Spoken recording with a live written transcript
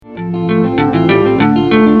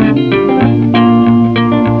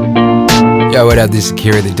Yo, what up? This is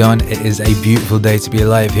Akira the Don. It is a beautiful day to be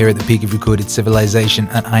alive here at the peak of recorded civilization,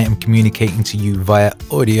 and I am communicating to you via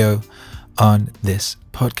audio on this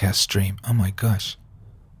podcast stream. Oh my gosh.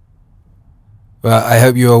 Well, I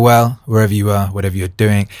hope you are well, wherever you are, whatever you're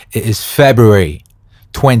doing. It is February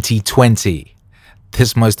 2020.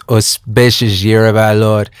 This most auspicious year of our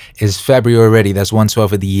Lord is February already. That's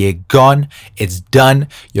 1/12 of the year gone. It's done.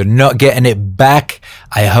 You're not getting it back.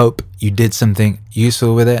 I hope you did something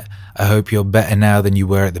useful with it. I hope you're better now than you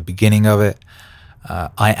were at the beginning of it.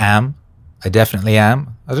 I am. I definitely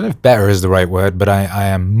am. I don't know if better is the right word, but I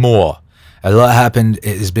am more. A lot happened.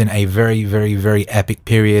 It has been a very, very, very epic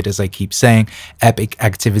period, as I keep saying. Epic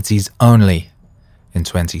activities only in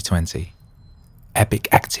 2020. Epic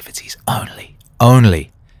activities only.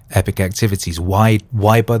 Only epic activities. Why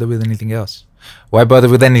bother with anything else? Why bother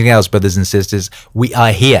with anything else, brothers and sisters? We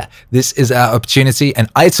are here. This is our opportunity, and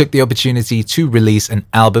I took the opportunity to release an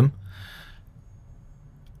album.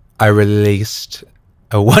 I released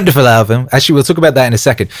a wonderful album. Actually, we'll talk about that in a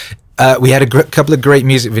second. We had a couple of great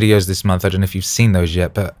music videos this month. I don't know if you've seen those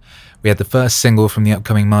yet, but we had the first single from the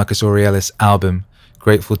upcoming Marcus Aurelius album,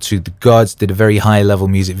 Grateful to the Gods. Did a very high-level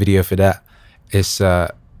music video for that. It's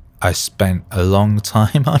I spent a long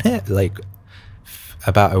time on it, like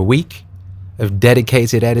about a week of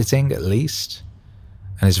dedicated editing at least,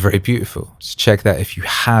 and it's very beautiful. So check that if you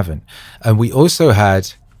haven't. And we also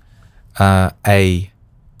had a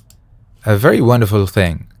very wonderful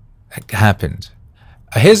thing that happened.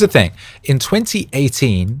 Here's the thing. In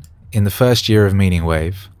 2018, in the first year of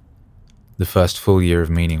Meaningwave, the first full year of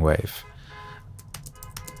Meaningwave,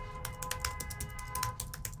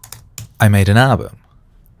 I made an album.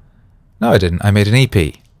 No, I didn't. I made an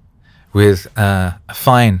EP with a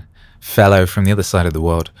fine fellow from the other side of the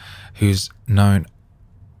world who's known,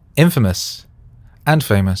 infamous and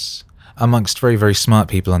famous amongst very, very smart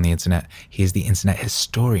people on the internet. He is the internet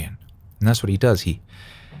historian. And that's what he does. He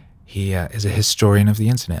is a historian of the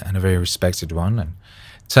internet, and a very respected one. And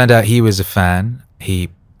it turned out he was a fan.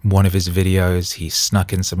 One of his videos, he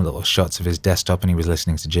snuck in some little shots of his desktop, and he was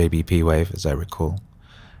listening to JBP Wave, as I recall.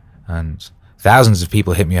 And thousands of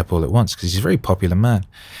people hit me up all at once because he's a very popular man.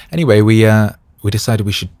 Anyway, we decided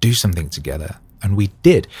we should do something together, and we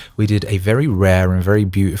did. We did a very rare and very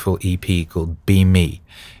beautiful EP called Be Me,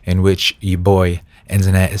 in which your boy,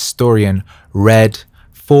 internet historian, read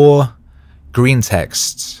 4 green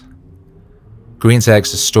texts. Green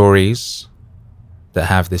texts are stories that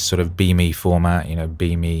have this sort of Be Me format, you know,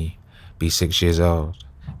 be me, be 6 years old,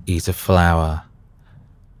 eat a flower,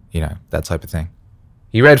 you know, that type of thing.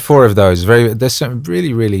 He read 4 of those. There's some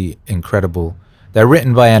really, really incredible. They're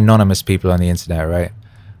written by anonymous people on the internet, right?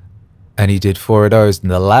 And he did 4 of those.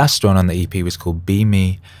 And the last one on the EP was called Be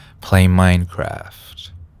Me, Play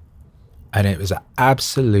Minecraft. And it was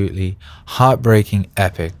absolutely heartbreaking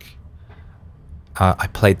epic. I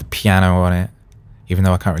played the piano on it, even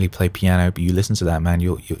though I can't really play piano. But you listen to that, man.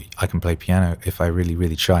 I can play piano if I really,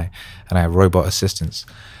 really try. And I have robot assistants.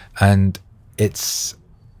 And it's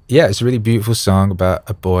a really beautiful song about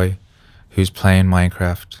a boy who's playing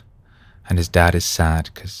Minecraft, and his dad is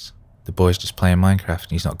sad because the boy's just playing Minecraft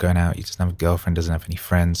and he's not going out. He doesn't have a girlfriend, doesn't have any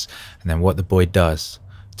friends. And then what the boy does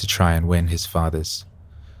to try and win his father's,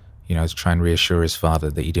 you know, to try and reassure his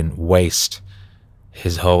father that he didn't waste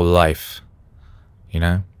his whole life, you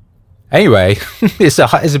know? Anyway, it's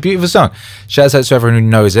a beautiful song. Shouts out to everyone who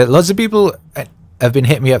knows it. Lots of people have been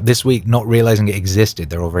hitting me up this week not realizing it existed.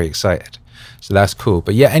 They're all very excited. So that's cool.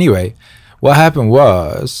 But yeah, anyway, what happened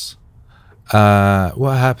was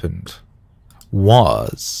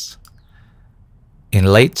in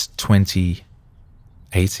late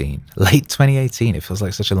 2018, it feels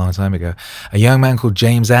like such a long time ago, a young man called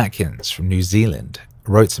James Atkins from New Zealand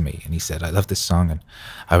wrote to me, and he said, I love this song and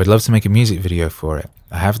I would love to make a music video for it.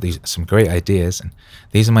 I have some great ideas, and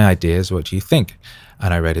these are my ideas. What do you think?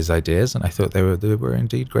 And I read his ideas, and I thought they were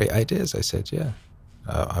indeed great ideas. I said, yeah,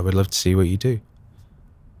 I would love to see what you do.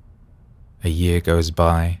 A year goes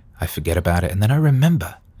by, I forget about it, and then I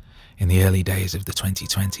remember in the early days of the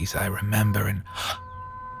 2020s, I remember, and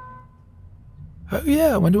oh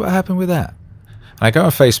yeah, I wonder what happened with that. And I go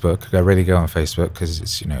on Facebook. I really go on Facebook because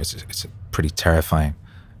it's, you know, it's a pretty terrifying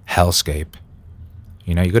hellscape.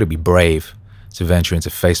 You know, you got to be brave to venture into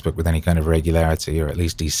Facebook with any kind of regularity, or at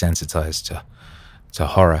least desensitized to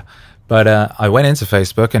horror. But I went into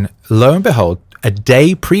Facebook, and lo and behold, a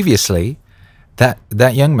day previously,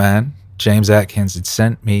 that young man, James Atkins, had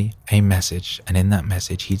sent me a message, and in that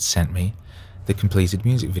message, he'd sent me the completed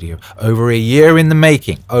music video. Over a year in the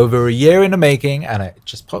making, and it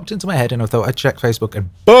just popped into my head, and I thought I'd check Facebook, and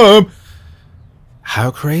boom!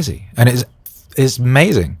 How crazy. And it's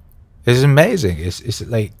amazing. It's amazing. It's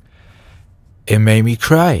like, it made me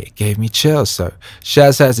cry. It gave me chills. So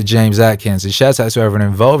shouts out to James Atkins, and shouts out to everyone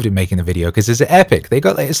involved in making the video, because it's epic. They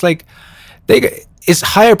got like, it's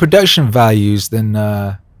higher production values than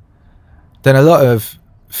a lot of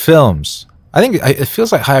films. I think it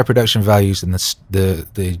feels like higher production values than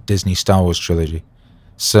the Disney Star Wars trilogy.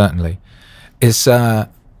 Certainly, it's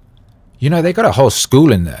they got a whole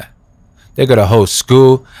school in there. They got a whole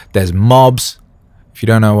school. There's mobs. If you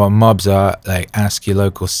don't know what mobs are, like, ask your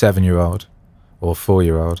local 7-year-old or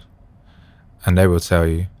 4-year-old, and they will tell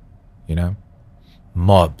you.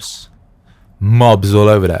 Mobs all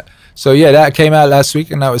over that. So yeah, that came out last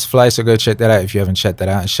week, and that was fly. So go check that out if you haven't checked that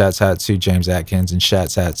out. And shouts out to James Atkins, and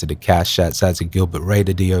shouts out to the cast. Shouts out to Gilbert Ray,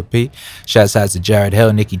 the DOP. Shouts out to Jared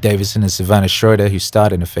Hill, Nikki Davison, and Savannah Schroeder, who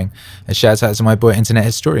starred in the thing. And shouts out to my boy Internet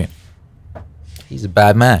Historian. He's a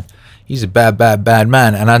bad man. He's a bad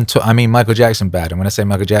man. And I mean Michael Jackson bad. And when I say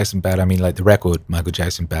Michael Jackson bad, I mean like the record Michael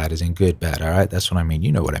Jackson bad, as in good bad. All right, that's what I mean.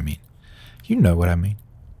 You know what I mean.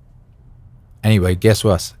 Anyway, guess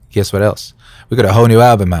what? Guess what else? We got a whole new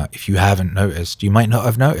album out. If you haven't noticed, you might not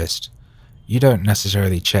have noticed. You don't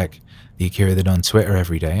necessarily check the Akira the Don Twitter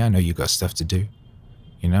every day. I know you got stuff to do.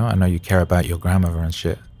 I know you care about your grandmother and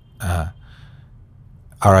shit.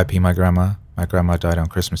 R.I.P. my grandma. My grandma died on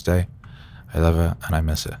Christmas Day. I love her and I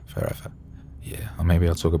miss her forever. Yeah, or maybe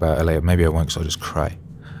I'll talk about her later. Maybe I won't, because I'll just cry.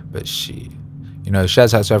 But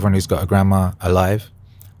shouts out to everyone who's got a grandma alive.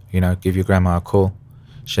 Give your grandma a call.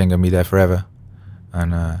 She ain't gonna be there forever.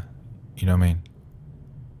 And, you know what I mean?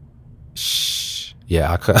 Shh.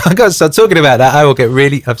 Yeah, I gotta start talking about that. I will get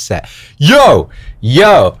really upset. Yo!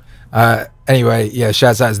 Anyway, yeah,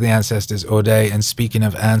 shouts out to the ancestors all day. And speaking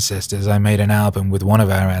of ancestors, I made an album with one of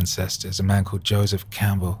our ancestors, a man called Jospeh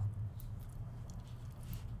Campbell.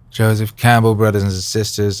 Jospeh Campbell, brothers and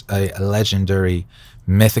sisters, a legendary,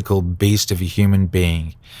 mythical beast of a human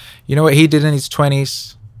being. You know what he did in his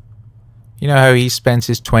 20s? You know how he spent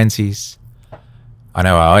his 20s? I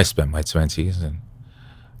know how I spent my 20s. And,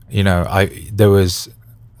 there was,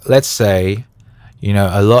 let's say,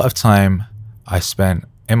 a lot of time I spent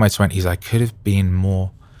in my 20s. I could have been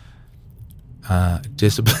more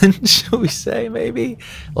disciplined, shall we say, maybe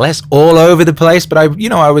less all over the place. But I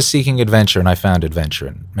was seeking adventure, and I found adventure,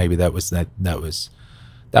 and maybe that was as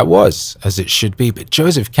it should be. But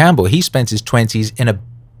Jospeh Campbell, he spent his 20s in a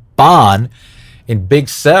barn in Big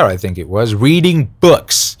Sur, I think it was, reading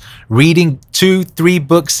 2-3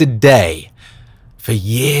 books a day for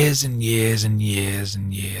years and years and years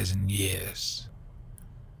and years and years.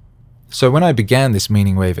 So when I began this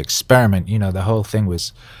Meaningwave experiment, the whole thing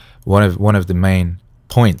was, one of the main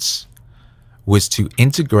points was to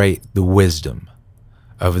integrate the wisdom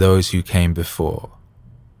of those who came before.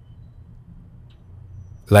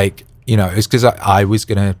 Like, it's because I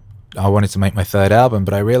wanted to make my third album,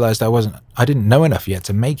 but I realized I didn't know enough yet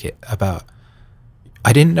to make it about, I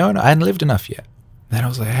hadn't lived enough yet. And then I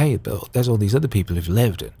was like, hey, Bill, there's all these other people who've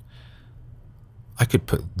lived, and I could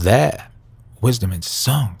put their wisdom into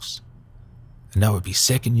songs, and that would be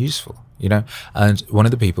sick and useful, And one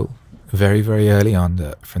of the people, very, very early on,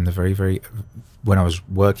 when I was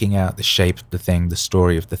working out the shape of the thing, the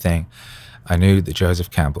story of the thing, I knew that Jospeh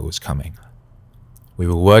Campbell was coming. We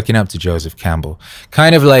were working up to Jospeh Campbell,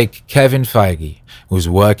 kind of like Kevin Feige was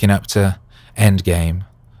working up to Endgame,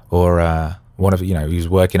 or he was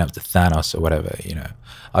working up to Thanos or whatever.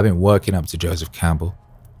 I've been working up to Jospeh Campbell.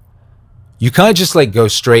 You can't just go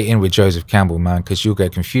straight in with Jospeh Campbell, man, because you'll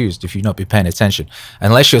get confused if you not be paying attention,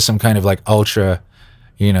 unless you're some kind of ultra,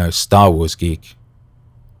 Star Wars geek.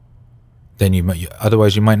 Then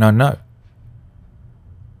otherwise you might not know.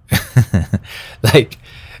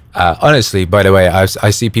 Honestly, by the way, I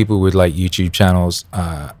see people with YouTube channels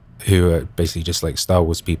who are basically just Star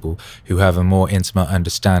Wars people who have a more intimate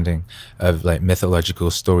understanding of mythological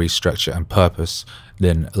story structure and purpose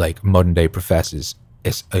than modern day professors.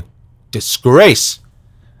 It's a disgrace.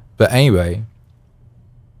 But anyway,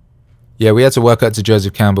 yeah, we had to work up to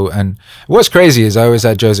Jospeh Campbell. And what's crazy is I always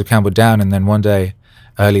had Jospeh Campbell down, and then one day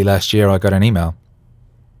early last year I got an email,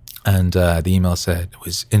 and the email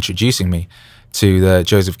was introducing me to the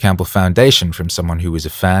Jospeh Campbell Foundation from someone who was a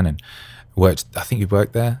fan and I think he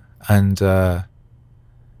worked there. And they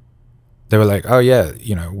were like, oh yeah,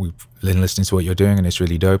 we've been listening to what you're doing and it's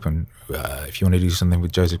really dope, and if you want to do something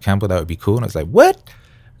with Jospeh Campbell, that would be cool. And I was like, what?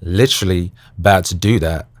 Literally about to do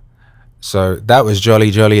that. So that was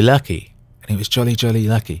jolly lucky. And it was jolly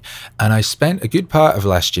lucky. And I spent a good part of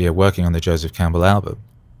last year working on the Jospeh Campbell album.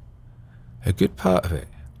 A good part of it.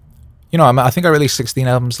 I think I released 16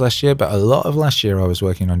 albums last year, but a lot of last year I was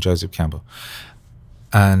working on Jospeh Campbell.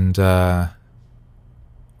 And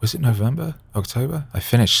Was it November? October? I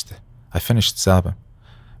finished this album.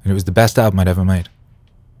 And it was the best album I'd ever made.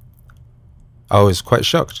 I was quite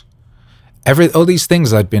shocked. All these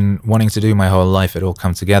things I'd been wanting to do my whole life had all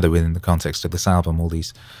come together within the context of this album. All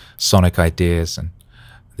these sonic ideas and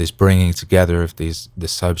this bringing together of this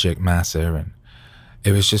subject matter, and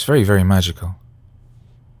it was just very, very magical.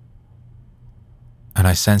 And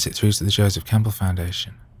I sent it through to the Jospeh Campbell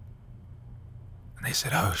Foundation. And they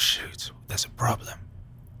said, oh shoot, there's a problem.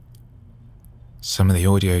 Some of the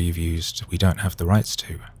audio you've used, we don't have the rights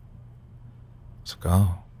to. It's like,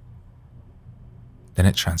 oh. Then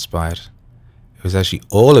it transpired. It was actually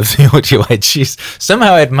all of the audio I'd used.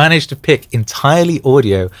 Somehow I'd managed to pick entirely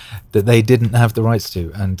audio that they didn't have the rights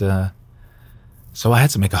to. And so I had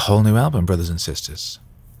to make a whole new album, brothers and sisters.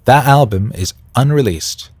 That album is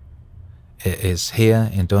unreleased. It is here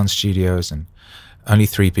in Dawn Studios, and only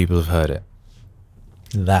 3 people have heard it.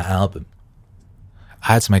 That album.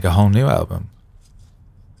 I had to make a whole new album.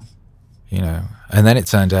 And then it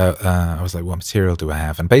turned out, I was like, what material do I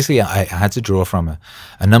have? And basically I had to draw from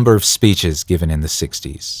a number of speeches given in the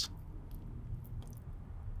 60s.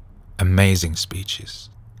 Amazing speeches.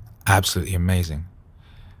 Absolutely amazing.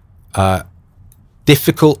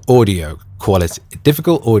 Difficult audio quality,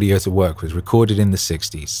 difficult audio to work with, recorded in the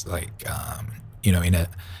 60s, like,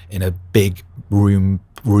 in a big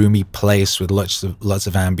roomy place with lots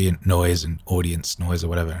of ambient noise and audience noise or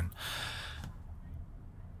whatever. And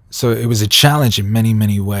so it was a challenge in many,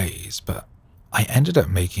 many ways, but I ended up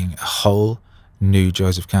making a whole new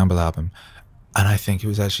Jospeh Campbell album, and I think it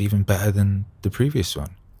was actually even better than the previous one.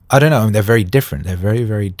 I don't know, they're very different. They're very,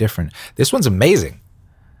 very different. This one's amazing.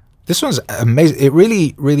 This one's amazing. It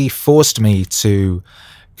really, really forced me to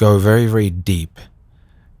go very, very deep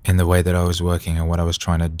in the way that I was working and what I was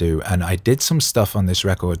trying to do. And I did some stuff on this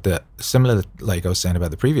record that, similar, like I was saying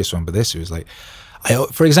about the previous one, but this was like,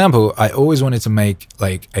 for example, I always wanted to make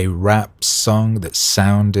like a rap song that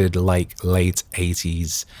sounded like late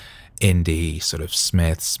 80s indie, sort of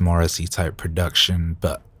Smiths, Morrissey type production,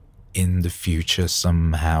 but in the future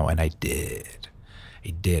somehow. And I did.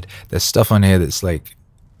 There's stuff on here that's like,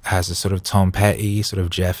 has a sort of Tom Petty, sort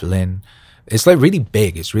of Jeff Lynne. It's like really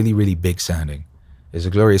big. It's really, really big sounding. It's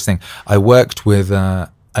a glorious thing. I worked with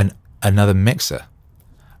another mixer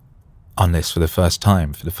on this for the first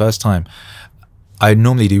time. I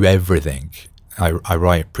normally do everything. I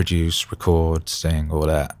write, produce, record, sing, all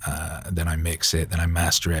that. Then I mix it, then I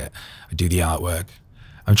master it. I do the artwork.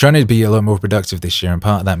 I'm trying to be a lot more productive this year, and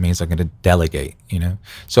part of that means I'm going to delegate,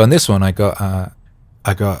 So on this one, I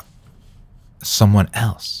got someone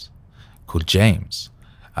else called James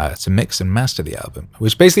to mix and master the album,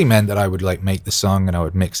 which basically meant that I would like make the song and I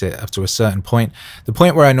would mix it up to a certain point, the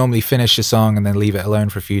point where I normally finish a song and then leave it alone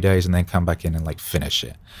for a few days and then come back in and like finish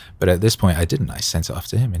it. But at this point I didn't. I sent it off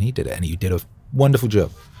to him and he did it, and he did a wonderful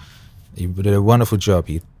job. He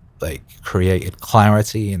like created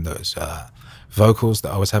clarity in those vocals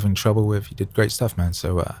that I was having trouble with. He did great stuff, man.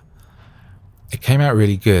 So it came out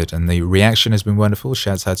really good, and the reaction has been wonderful.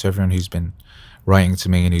 Shouts out to everyone who's been writing to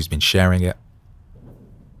me and who's been sharing it.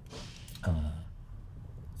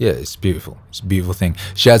 Yeah, it's beautiful. It's a beautiful thing.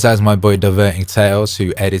 Shouts out to my boy Diverting Tales,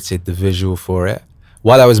 who edited the visual for it.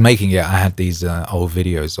 While I was making it, I had these old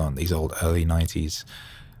videos on, these old early 90s,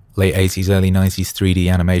 late 80s, early 90s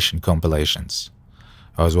 3D animation compilations.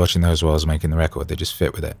 I was watching those while I was making the record. They just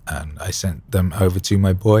fit with it. And I sent them over to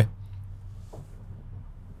my boy,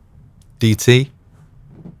 DT,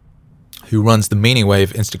 who runs the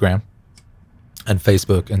Meaningwave Instagram and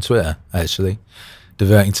Facebook and Twitter, actually.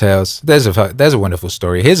 Diverting Tales. There's a wonderful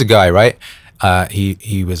story. Here's a guy, right?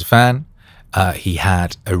 He was a fan. He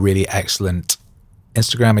had a really excellent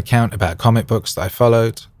Instagram account about comic books that I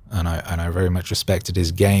followed, and I very much respected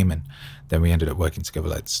his game, and then we ended up working together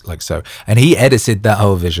like so. And he edited that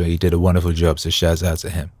whole visual. He did a wonderful job, so shouts out to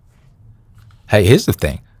him. Hey, here's the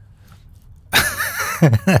thing.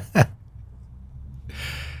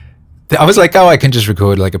 I was like, oh, I can just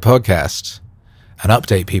record like a podcast and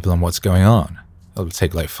update people on what's going on. It'll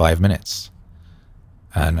take like 5 minutes.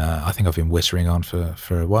 And I think I've been whittering on for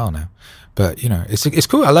a while now. But, it's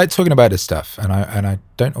cool. I like talking about this stuff, and I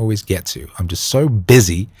don't always get to. I'm just so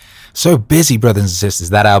busy, brothers and sisters.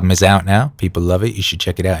 That album is out now. People love it. You should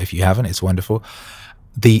check it out if you haven't. It's wonderful.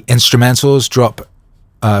 The instrumentals drop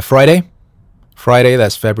Friday.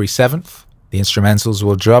 That's February 7th. The instrumentals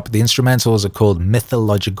will drop. The instrumentals are called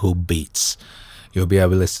Mythological Beats. You'll be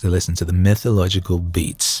able to listen to the Mythological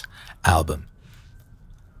Beats album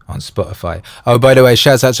on Spotify. Oh, by the way,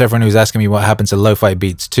 shouts out to everyone who's asking me what happened to Lo-Fi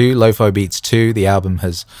Beats 2. Lo-Fi Beats 2, the album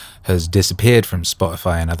has disappeared from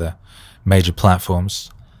Spotify and other major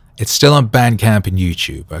platforms. It's still on Bandcamp and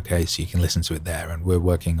YouTube, okay? So you can listen to it there, and we're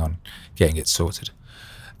working on getting it sorted.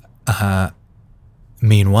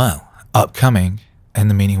 Meanwhile, upcoming in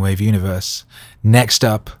the Meaningwave universe, next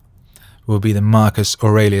up will be the Marcus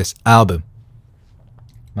Aurelius album.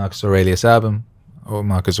 Marcus Aurelius album, or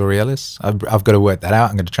Marcus Aurelius. I've got to work that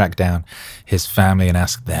out. I'm going to track down his family and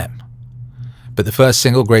ask them. But the first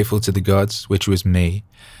single, Grateful to the Gods, which was me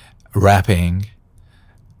rapping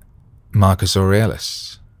Marcus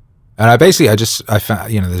Aurelius. And I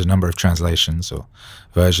found, there's a number of translations or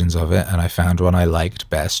versions of it, and I found one I liked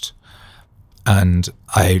best. And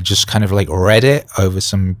I just kind of like read it over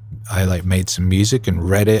I like made some music and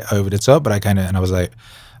read it over the top, but I was like,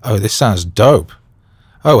 oh, this sounds dope.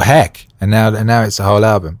 Oh, heck. And now it's a whole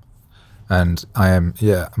album. And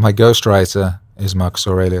my ghostwriter is Marcus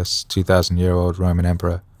Aurelius, 2,000-year-old Roman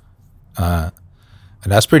emperor. And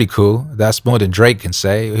that's pretty cool. That's more than Drake can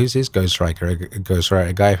say. Who's his ghostwriter?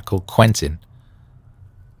 A guy called Quentin.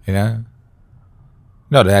 You know?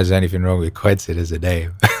 Not that there's anything wrong with Quentin as a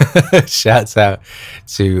name. Shouts out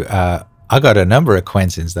to, I got a number of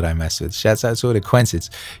Quentins that I mess with. Shouts out to all the Quentins.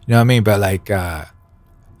 You know what I mean? But like,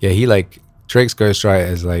 Drake's ghostwriter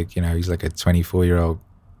is like, he's like a 24-year-old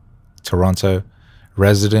Toronto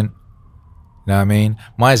resident. You know what I mean?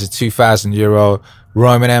 Mine's a 2,000-year-old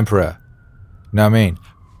Roman emperor. You know what I mean?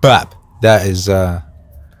 But that is,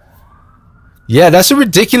 that's a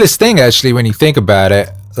ridiculous thing, actually, when you think about it.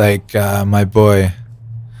 Like, my boy,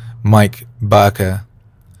 Mike Barker,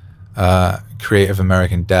 Creative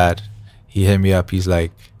American Dad, he hit me up. He's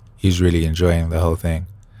like, he's really enjoying the whole thing.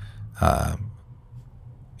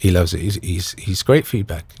 He loves it. He's great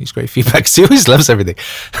feedback. He's great feedback. He always loves everything.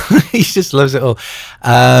 He just loves it all.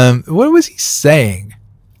 What was he saying?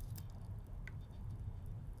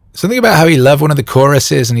 Something about how he loved one of the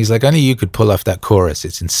choruses, and he's like, only you could pull off that chorus.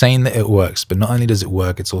 It's insane that it works, but not only does it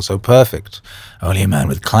work, it's also perfect. Only a man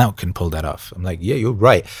with clout can pull that off. I'm like, yeah, you're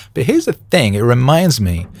right. But here's the thing. It reminds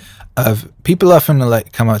me of people often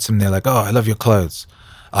like come up to me, they're like, oh, I love your clothes.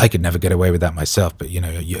 I could never get away with that myself, but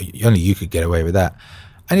only you could get away with that.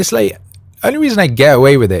 And it's like, only reason I get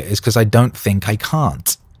away with it is because I don't think I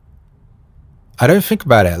can't. I don't think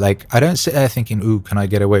about it. Like, I don't sit there thinking, ooh, can I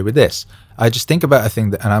get away with this? I just think about a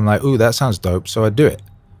thing and I'm like, ooh, that sounds dope, so I do it.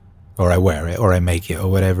 Or I wear it, or I make it, or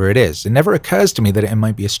whatever it is. It never occurs to me that it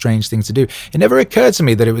might be a strange thing to do. It never occurred to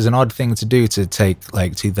me that it was an odd thing to do, to take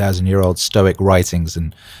like 2,000-year-old stoic writings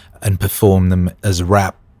and perform them as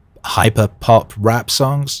hyper pop rap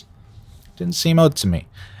songs. Didn't seem odd to me.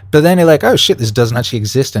 But then you're like, oh shit, this doesn't actually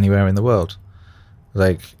exist anywhere in the world.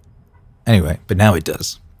 Like, anyway, but now it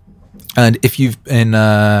does. And if you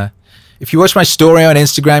watch my story on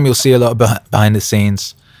Instagram, you'll see a lot of behind the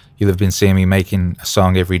scenes. You'll have been seeing me making a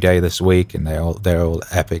song every day this week, and they're all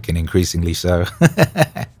epic and increasingly so.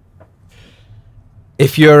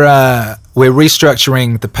 If we're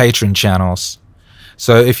restructuring the Patreon channels.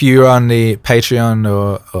 So if you're on the Patreon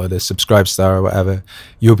or the Subscribe Star or whatever,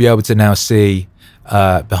 you'll be able to now see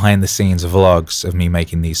behind the scenes vlogs of me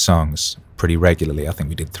making these songs pretty regularly. I think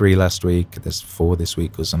we did 3 last week. There's 4 this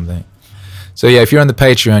week or something. So yeah, if you're on the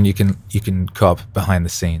Patreon, you can cop behind the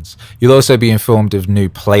scenes. You'll also be informed of new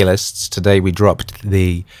playlists. Today we dropped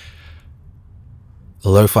the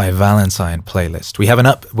Lo-Fi Valentine playlist. We have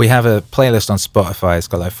a playlist on Spotify. It's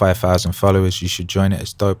got like 5,000 followers. You should join it.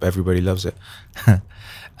 It's dope. Everybody loves it.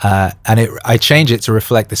 I changed it to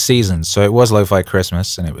reflect the seasons. So it was Lo-Fi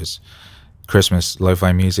Christmas, and it was Christmas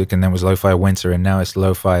Lo-Fi music, and then was Lo-Fi Winter, and now it's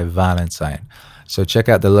Lo-Fi Valentine. So check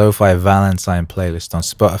out the Lo-Fi Valentine playlist on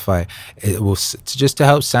Spotify. It will just to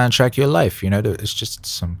help soundtrack your life. It's just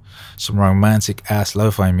some romantic ass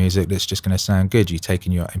lo-fi music that's just going to sound good. You're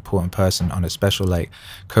taking your important person on a special like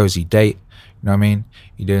cozy date. You know what I mean?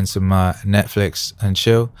 You're doing some Netflix and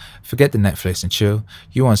chill. Forget the Netflix and chill.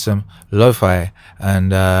 You want some lo-fi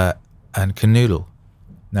and canoodle. You know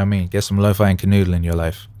what I mean? Get some lo-fi and canoodle in your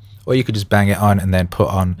life. Or you could just bang it on and then put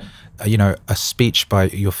on a speech by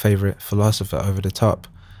your favorite philosopher over the top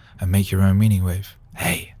and make your own Meaningwave.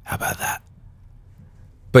 Hey, how about that?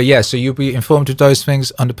 But yeah, so you'll be informed of those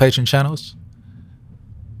things on the Patreon channels.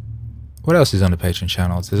 What else is on the Patreon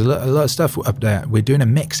channels? There's a lot of stuff up there. We're doing a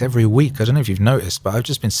mix every week. I don't know if you've noticed, but I've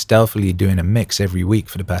just been stealthily doing a mix every week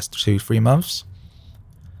for the past 2-3 months.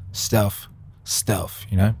 Stealth,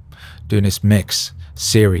 doing this mix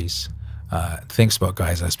series. ThinkSpot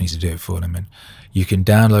guys asked me to do it for them, and you can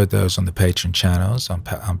download those on the Patreon channels on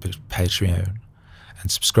Patreon and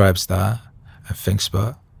Subscribestar and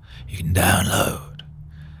ThinkSpot. You can download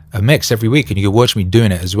a mix every week, and you can watch me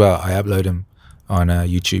doing it as well. I upload them on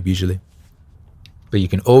YouTube usually, but you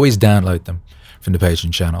can always download them from the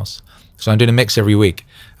Patreon channels. So I'm doing a mix every week.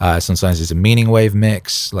 Sometimes it's a Meaningwave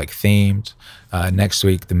mix, like themed. Next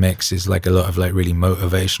week the mix is like a lot of like really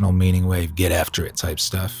motivational Meaningwave, get after it type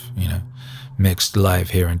stuff, you know, mixed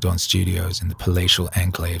live here in Dawn Studios in the palatial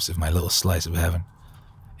enclaves of my little slice of heaven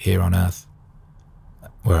here on Earth,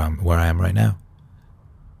 where I am right now.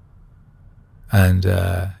 And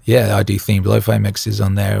yeah, I do themed lo-fi mixes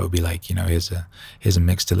on there. It would be like, you know, here's a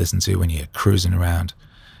mix to listen to when you're cruising around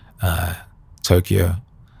Tokyo,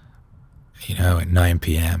 you know, at 9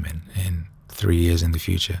 p.m. in 3 years in the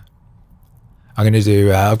future. I'm going to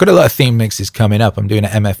do, I've got a lot of theme mixes coming up. I'm doing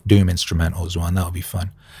an MF Doom instrumentals one. That'll be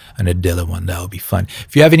fun. And a Dilla one. That'll be fun.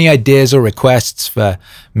 If you have any ideas or requests for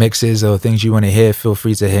mixes or things you want to hear, feel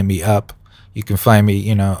free to hit me up. You can find me,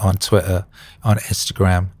 you know, on Twitter, on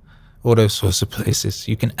Instagram, all those sorts of places.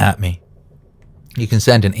 You can @ me. You can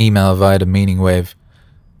send an email via the Meaningwave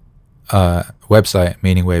website,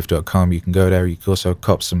 meaningwave.com. You can go there. You can also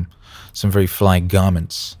cop some very fly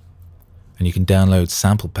garments. And you can download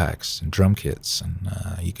sample packs and drum kits, and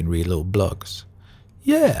you can read little blogs.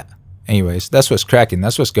 Yeah. Anyways, that's what's cracking.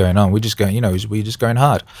 That's what's going on. We're just going, you know, we're just going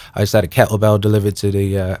hard. I just had a kettlebell delivered to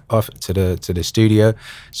the studio,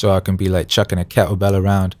 so I can be like chucking a kettlebell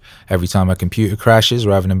around every time my computer crashes.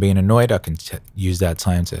 Rather than being annoyed, I can use that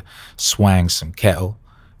time to swang some kettle,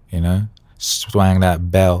 you know, swang that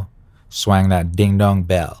bell, swang that ding dong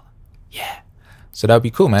bell. Yeah. So that'd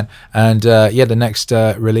be cool, man. And yeah, the next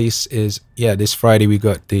release is, yeah, this Friday we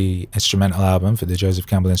got the instrumental album for the Jospeh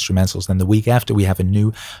Campbell instrumentals. Then the week after we have a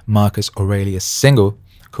new Marcus Aurelius single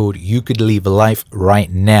called You Could Leave Life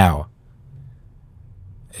Right Now.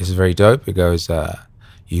 It's very dope. It goes,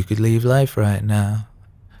 you could leave life right now.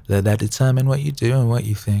 Let that determine what you do and what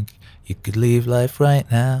you think. You could leave life right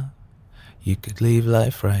now. You could leave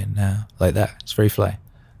life right now. Like that. It's very fly.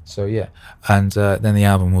 So yeah. And then the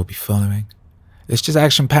album will be following. It's just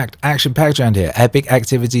action-packed around here. Epic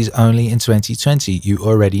activities only in 2020. You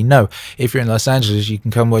already know. If you're in Los Angeles, you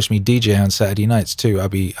can come watch me DJ on Saturday nights too. I'll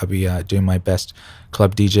be doing my best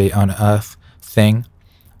club DJ on earth thing,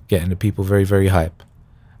 getting the people very, very hype.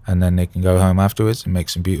 And then they can go home afterwards and make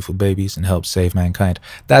some beautiful babies and help save mankind.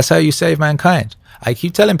 That's how you save mankind. I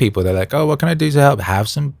keep telling people, they're like, oh, what can I do to help? Have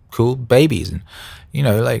some cool babies and, you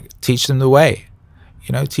know, like teach them the way.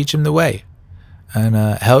 You know, teach them the way. And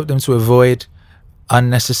help them to avoid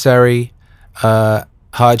unnecessary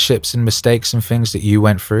hardships and mistakes and things that you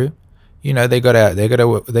went through. You know, they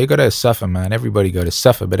gotta suffer, man. Everybody gotta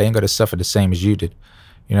suffer, but they ain't gotta suffer the same as you did.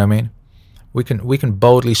 You know what I mean? We can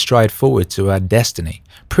boldly stride forward to our destiny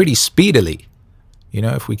pretty speedily, you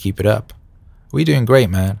know, if we keep it up. We're doing great,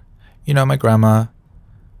 man. You know, my grandma,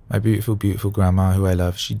 my beautiful, beautiful grandma who I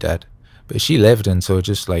love, she dead. But she lived until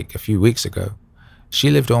just like a few weeks ago. She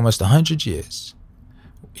lived almost 100 years.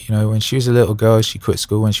 You know, when she was a little girl, she quit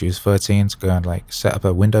school when she was 13 to go and like set up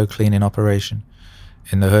a window cleaning operation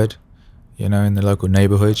in the hood, you know, in the local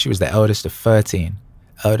neighborhood. She was the eldest of 13.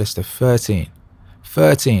 Eldest of 13.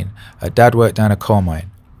 13. Her dad worked down a coal mine,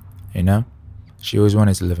 you know. She always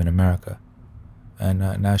wanted to live in America. And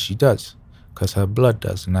now she does, because her blood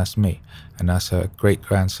does, and that's me. And that's her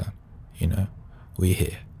great-grandson, you know. We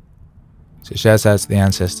here. So shouts out to the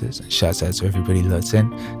ancestors, and shouts out to everybody locked in.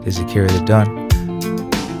 This is Akira the Don.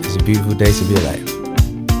 It's a beautiful day to be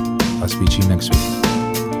alive. I'll speak to you next week.